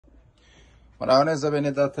Muraho neza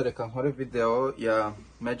bene data, reka nkore video ya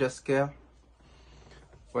major scale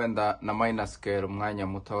wenda na minor scale umwanya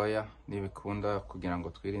mutoya nibikunda, kugira ngo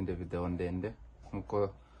twirinde video ndende nkuko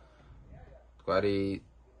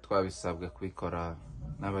twabisabwe kubikora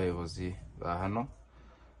n'abayobozi ba hano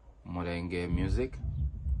Umurenge Music.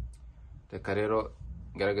 Reka rero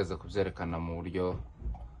ngerageza kubyerekana mu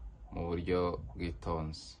buryo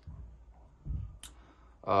bwitonze.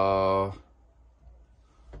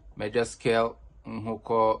 Major scale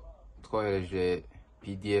nkuko twohereje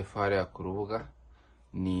PDF hariya ku rubuga,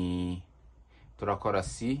 ni turakora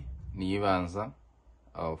C ni ibanza.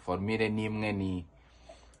 Formule ni imwe, ni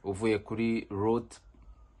uvuye kuri root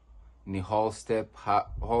ni whole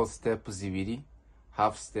step zibiri,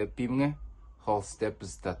 half step imwe, whole step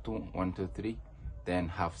zitatu 1 2 3, then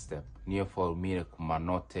half step. Niyo formule ku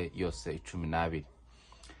manote yose 12.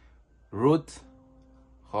 Root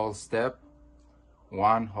whole step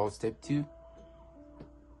 1, whole step 2,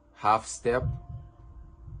 half step,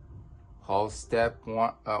 whole step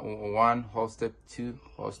 1, whole step 2,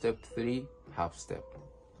 whole step 3, half step.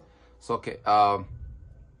 So okay,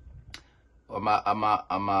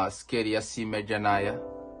 ama scale ya C major naya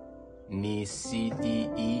ni C D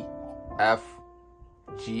E F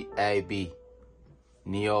G A B,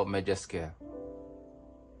 niyo major scale.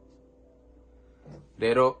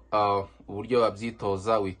 Rero uburyo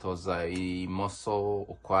babyitoza, witoza imoso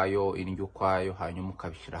ukwayo, indyo ukwayo, hanyuma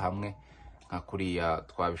ukabishira hamwe nka kuriya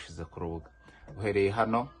twabishize ku rubuga. Uhereye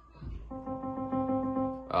hano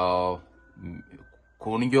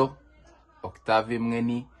ku ndyo octave imwe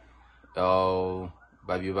ni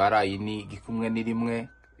babibara, iyi ni gikumwe ni rimwe,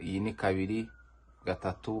 iyi ni kabiri,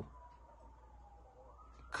 gatatu,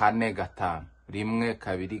 kane, gatanu, rimwe,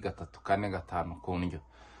 kabiri, gatatu, kane, gatanu ku ndyo.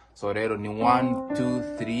 So rero ni 1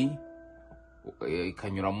 2 3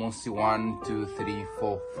 ikanyura munsi 1 2 3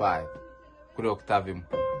 4 5 kuri octave imwe.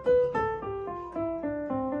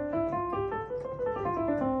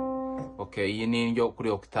 Okay, iyi ni indyo kuri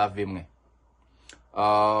octave imwe.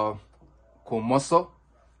 Ku moso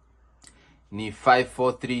ni 5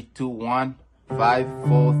 4 3 2 1, 5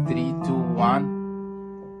 4 3 2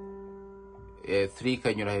 1, 3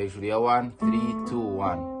 ikanyura hejuru ya 1 3 2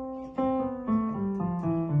 1.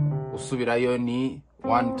 Usubirayo ni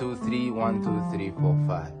 1 2 3 1 2 3 4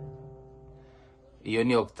 5. Iyo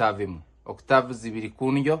ni octave imwe. Octave zibiri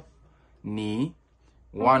ku ndyo ni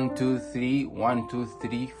 1 2 3 1 2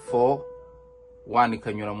 3 4, 1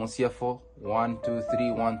 ikanyura munsi ya 4, 1 2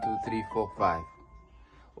 3 1 2 3 4 5.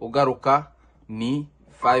 Ugaruka ni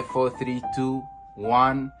 5 4 3 2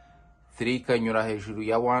 1, 3 ikanyura hejuru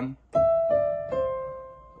ya 1.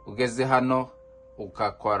 Ugeze hano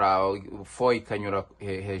ukakora 4 ikanyura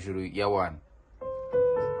hejuru ya 1.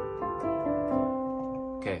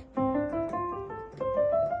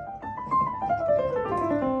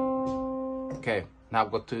 Okay,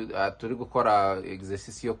 ntabwo turi gukora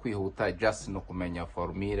exercise yo kwihuta, just no kumenya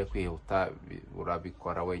formule. Kwihuta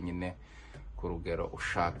urabikora wenyine ku rugero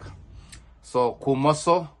ushaka. So ku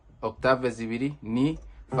moso octave zibiri ni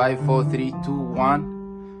 5 4 3 2 1,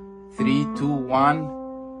 3 2 1,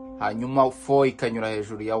 hanyuma 4 ikanyura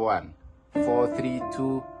hejuru ya 1, 4 3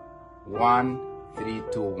 2 1, 3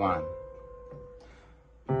 2 1,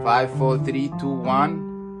 5 4 3 2 1,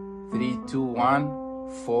 3 2 1,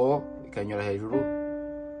 4 ikanyura hejuru,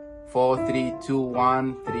 4 3 2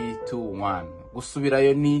 1, 3 2 1.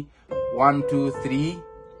 Gusubirayo ni 1 2 3,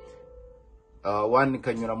 1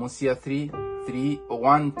 ikanyura munsi ya 3, 3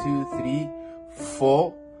 1 2 3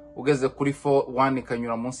 4. Ugeze kuri 4, 1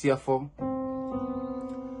 ikanyura munsi ya 4,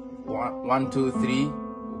 1 2 3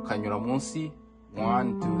 ukanyura munsi,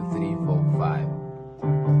 1 2 3 4 5.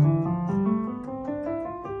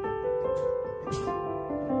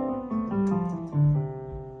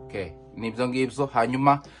 Okay, nibyo ngibyo.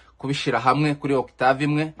 Hanyuma kubishira hamwe kuri octave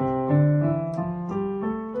imwe,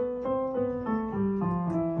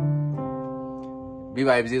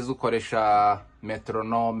 bibaye byiza ukoresha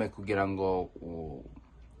metronome kugira ngo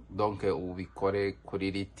donc ubikore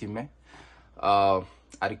kuri ritme.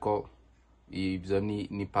 Ariko ibyo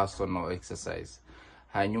ni personal exercise.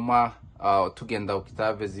 Hanyuma tugenda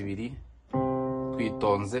octave zibiri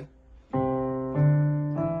twitonze.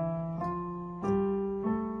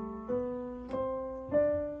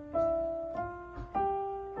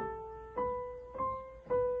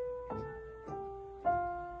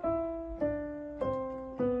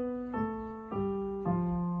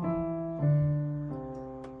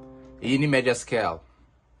 Iyi ni major scale.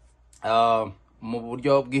 Mu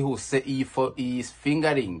buryo bwihuse, iyi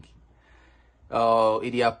fingering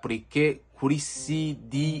iri appliqué kuri C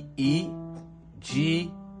D E G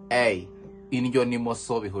A. indyo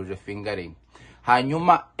n'imoso bihuje fingering.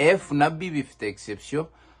 Hanyuma F na B bifite exception.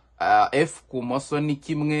 F ku moso ni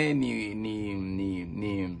kimwe ni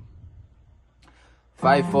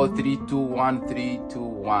 5 4 3 2 1 3 2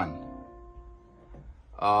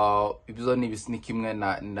 1. Ibyo ni kimwe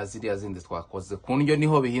na ziriya zindi twakoze. Ku ndyo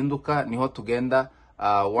niho bihinduka, niho tugenda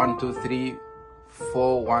 1 2 3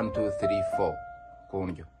 4 1 2 3 4 ku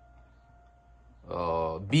ndyo.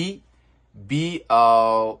 B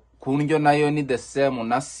ku ndyo nayo ni the same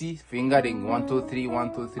na C, fingering 1 2 3 1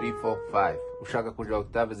 2 3 4 5. Ushaka kuja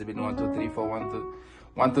octave zibiri 1 2 3 4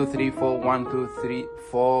 1 2 3 4 1 2 3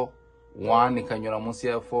 4 1 ikanyura munsi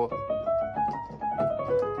ya 4.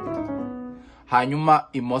 Hanyuma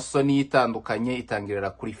imoso ni itandukanye, itangirira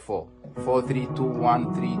kuri 4 4 3 2 1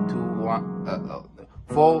 3 2 1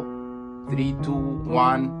 4 3 2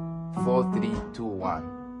 1 4 3 2 1.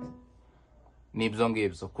 Nibyo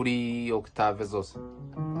ngibyo kuri octave zose.